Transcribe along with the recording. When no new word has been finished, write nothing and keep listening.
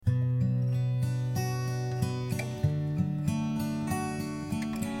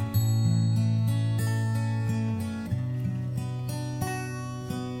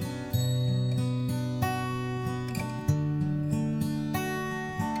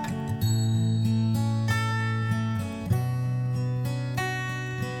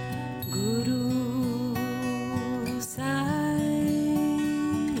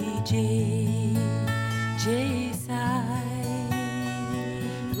Jai Jai Sai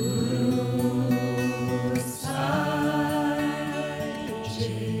Guru Sai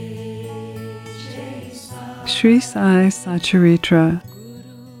Jai Jai Sai. Sri Sai Satcharitra,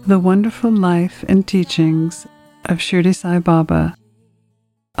 The Wonderful Life and Teachings of Shirdi Sai Baba,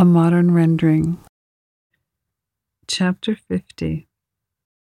 a modern rendering. Chapter 50.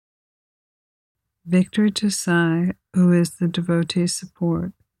 Victory to Sai, who is the devotee's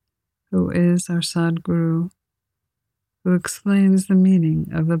support, who is our Sadguru, who explains the meaning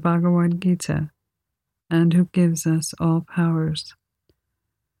of the Bhagavad Gita, and who gives us all powers.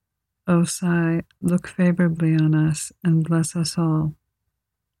 O Sai, look favorably on us and bless us all.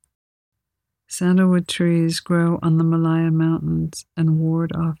 Sandalwood trees grow on the Malaya Mountains and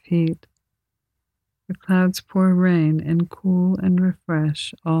ward off heat. The clouds pour rain and cool and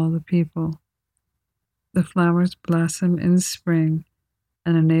refresh all the people. The flowers blossom in spring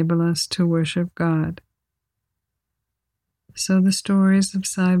and enable us to worship God. So the stories of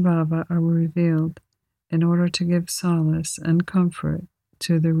Sai Baba are revealed in order to give solace and comfort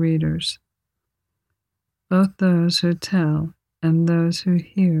to the readers. Both those who tell and those who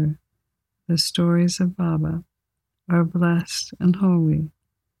hear the stories of Baba are blessed and holy,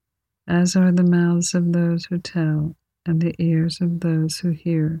 as are the mouths of those who tell and the ears of those who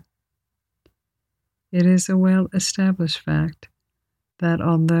hear. It is a well-established fact that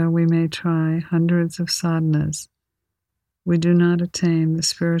although we may try hundreds of sadhanas, we do not attain the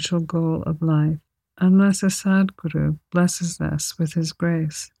spiritual goal of life unless a Sadguru blesses us with his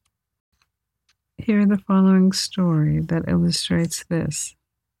grace. Hear the following story that illustrates this.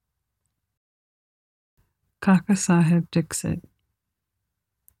 Kaka Sahib Dixit.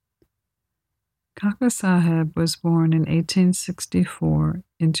 Kaka Sahib was born in 1864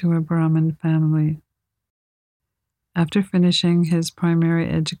 into a Brahmin family. After finishing his primary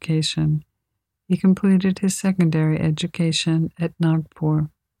education, he completed his secondary education at Nagpur.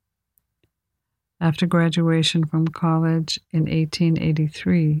 After graduation from college in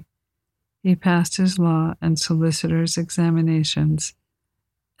 1883, he passed his law and solicitor's examinations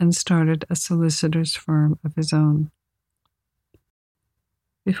and started a solicitor's firm of his own.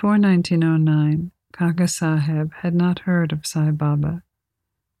 Before 1909, Kaka Sahib had not heard of Sai Baba,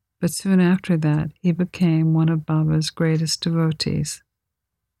 but soon after that he became one of Baba's greatest devotees.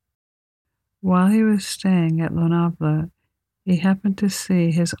 While he was staying at Lonavla, he happened to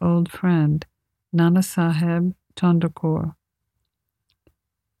see his old friend, Nana Sahib Tondakor.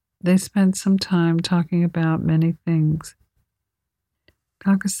 They spent some time talking about many things.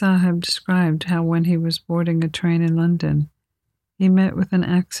 Kaka Sahib described how when he was boarding a train in London, he met with an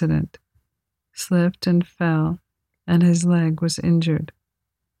accident, slipped and fell, and his leg was injured.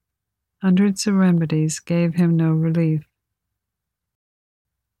 Hundreds of remedies gave him no relief.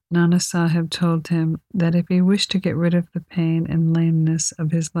 Nana Sahib told him that if he wished to get rid of the pain and lameness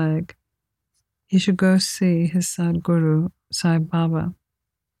of his leg, he should go see his Sadguru, Sai Baba.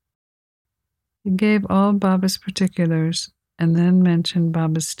 He gave all Baba's particulars and then mentioned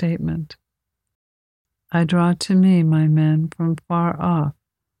Baba's statement, "I draw to me my men from far off,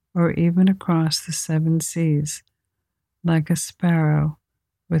 or even across the 7 seas, like a sparrow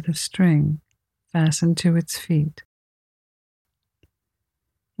with a string fastened to its feet."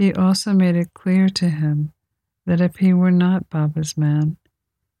 He also made it clear to him that if he were not Baba's man,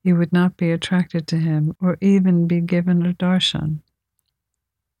 he would not be attracted to him or even be given a darshan.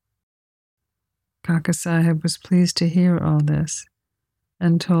 Kaka Sahib was pleased to hear all this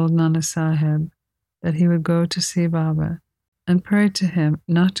and told Nana Sahib that he would go to see Baba and pray to him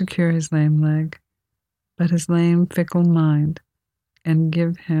not to cure his lame leg, but his lame, fickle mind, and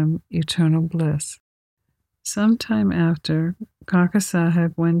give him eternal bliss. Some time after, Kaka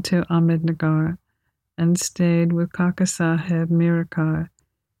Sahib went to Ahmednagar and stayed with Kaka Sahib Mirakar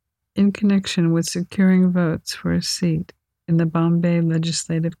in connection with securing votes for a seat in the Bombay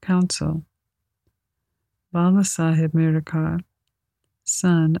Legislative Council. Bala Sahib Mirakar,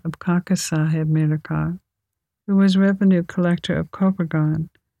 son of Kaka Sahib Mirakar, who was revenue collector of Kopargaon,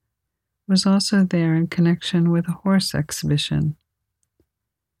 was also there in connection with a horse exhibition.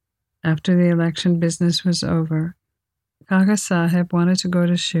 After the election business was over, Kaka Sahib wanted to go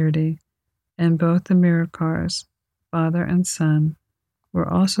to Shirdi, and both the Mirakars, father and son, were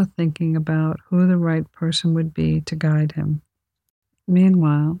also thinking about who the right person would be to guide him.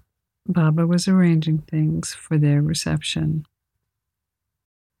 Meanwhile, Baba was arranging things for their reception.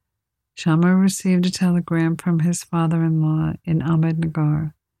 Shama received a telegram from his father-in-law in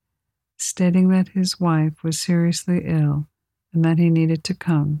Ahmednagar, stating that his wife was seriously ill and that he needed to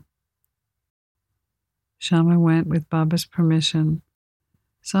come. Shama went with Baba's permission,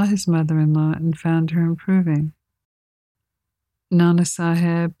 saw his mother-in-law and found her improving. Nana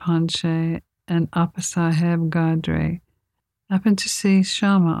Saheb, Panche, and Appa Saheb Gadre happened to see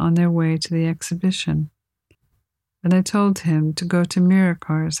Shama on their way to the exhibition, and they told him to go to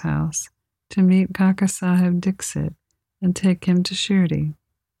Mirakar's house to meet Kaka Saheb Dixit and take him to Shirdi.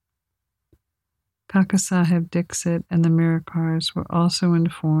 Kaka Saheb Dixit and the Mirakars were also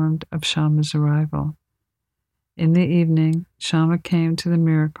informed of Shama's arrival. In the evening, Shama came to the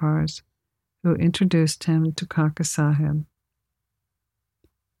Mirakars, who introduced him to Kaka Saheb.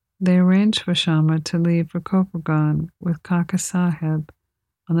 They arranged for Shama to leave for Kopargaon with Kaka Saheb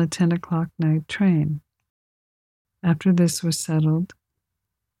on the 10 o'clock night train. After this was settled,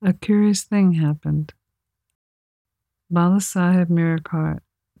 a curious thing happened. Bala Saheb Mirakar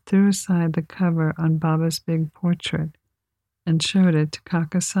threw aside the cover on Baba's big portrait and showed it to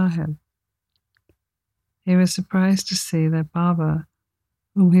Kaka Saheb. He was surprised to see that Baba,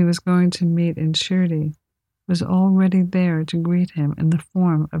 whom he was going to meet in Shirdi, was already there to greet him in the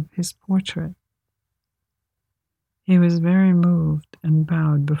form of his portrait. He was very moved and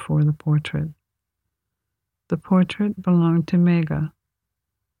bowed before the portrait. The portrait belonged to Megha.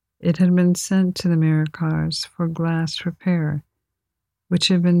 It had been sent to the Mirakars for glass repair, which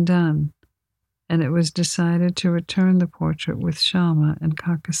had been done, and it was decided to return the portrait with Shama and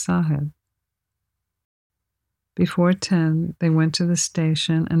Kaka Saheb. Before 10, they went to the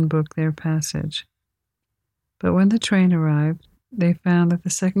station and booked their passage. But when the train arrived, they found that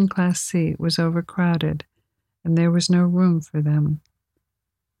the second-class seat was overcrowded and there was no room for them.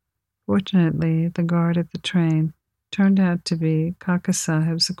 Fortunately, the guard at the train turned out to be Kaka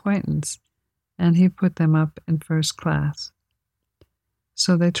Saheb's acquaintance, and he put them up in first class.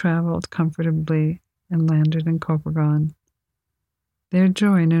 So they traveled comfortably and landed in Kopargaon. Their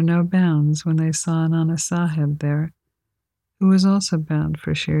joy knew no bounds when they saw Nana Saheb there, who was also bound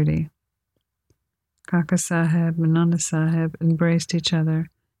for Shirdi. Kaka Saheb and Nana Saheb embraced each other,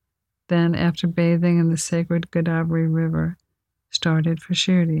 then, after bathing in the sacred Godavari River, started for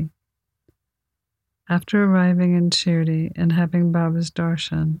Shirdi. After arriving in Shirdi and having Baba's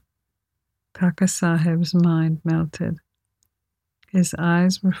darshan, Kaka Saheb's mind melted. His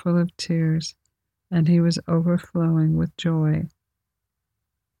eyes were full of tears, and he was overflowing with joy.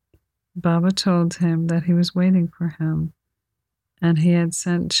 Baba told him that he was waiting for him, and he had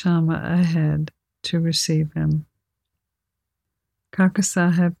sent Shama ahead to receive him. Kaka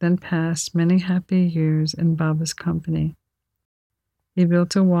Saheb then passed many happy years in Baba's company. He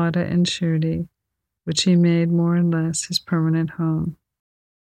built a wada in Shirdi, which he made more or less his permanent home.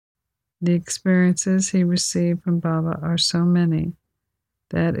 The experiences he received from Baba are so many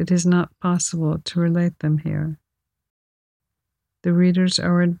that it is not possible to relate them here. The readers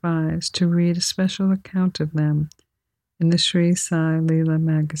are advised to read a special account of them in the Sri Sai Leela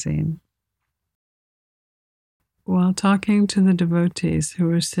magazine. While talking to the devotees who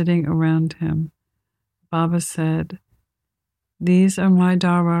were sitting around him, Baba said, "These are my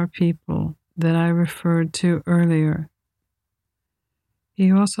Darbar people that I referred to earlier."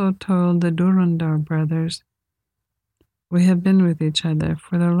 He also told the Durandar brothers, "We have been with each other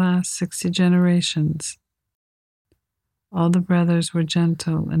for the last 60 generations." All the brothers were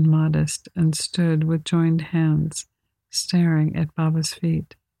gentle and modest and stood with joined hands, staring at Baba's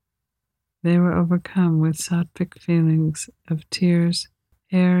feet. They were overcome with sattvic feelings of tears,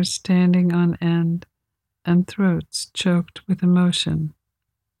 hair standing on end, and throats choked with emotion.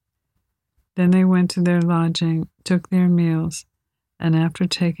 Then they went to their lodging, took their meals, and after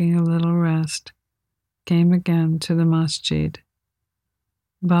taking a little rest, came again to the masjid.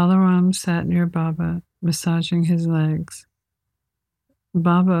 Balaram sat near Baba, massaging his legs.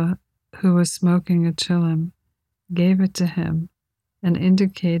 Baba, who was smoking a chilim, gave it to him and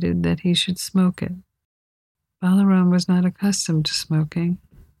indicated that he should smoke it. Balaram was not accustomed to smoking,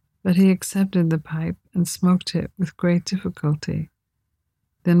 but he accepted the pipe and smoked it with great difficulty,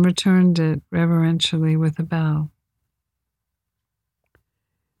 then returned it reverentially with a bow.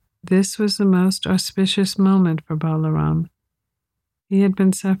 This was the most auspicious moment for Balaram. He had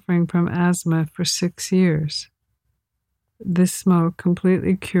been suffering from asthma for 6 years. This smoke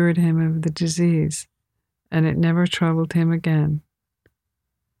completely cured him of the disease, and it never troubled him again.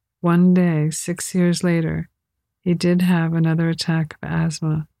 One day, 6 years later, he did have another attack of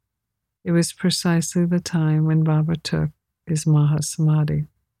asthma. It was precisely the time when Baba took his Mahasamadhi.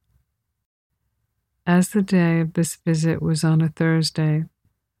 As the day of this visit was on a Thursday,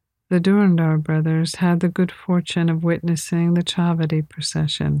 the Durandar brothers had the good fortune of witnessing the Chavadi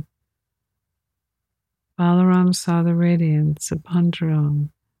procession. Balaram saw the radiance of Pandaram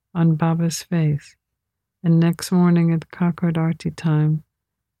on Baba's face, and next morning at the Kakardarti time,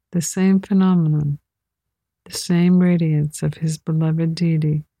 the same phenomenon, the same radiance of his beloved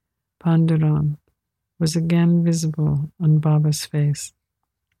deity, Pandurang, was again visible on Baba's face.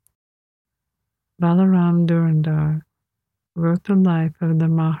 Balaram Dhurandhar wrote the life of the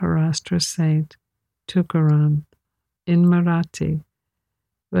Maharashtra saint Tukaram in Marathi,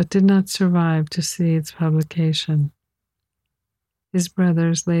 but did not survive to see its publication. His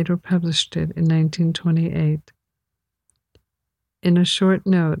brothers later published it in 1928. In a short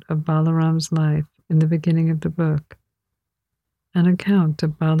note of Balaram's life in the beginning of the book, an account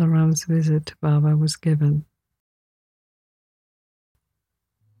of Balaram's visit to Baba was given.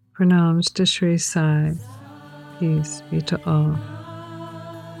 Pranams to Sri Sai. Peace be to all.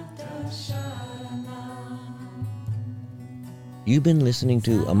 You've been listening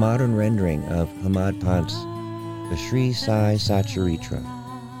to a modern rendering of Hamad Pant's The Sri Sai Satcharitra,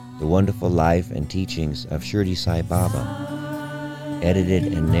 The Wonderful Life and Teachings of Shirdi Sai Baba,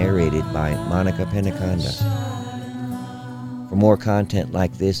 edited and narrated by Monica Penacanda. For more content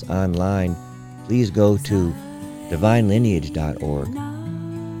like this online, please go to divinelineage.org,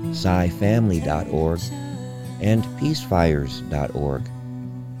 SaiFamily.org, and peacefires.org.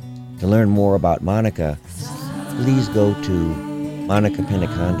 To learn more about Monica, please go to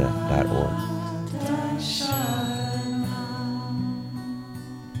monicapenacanda.org.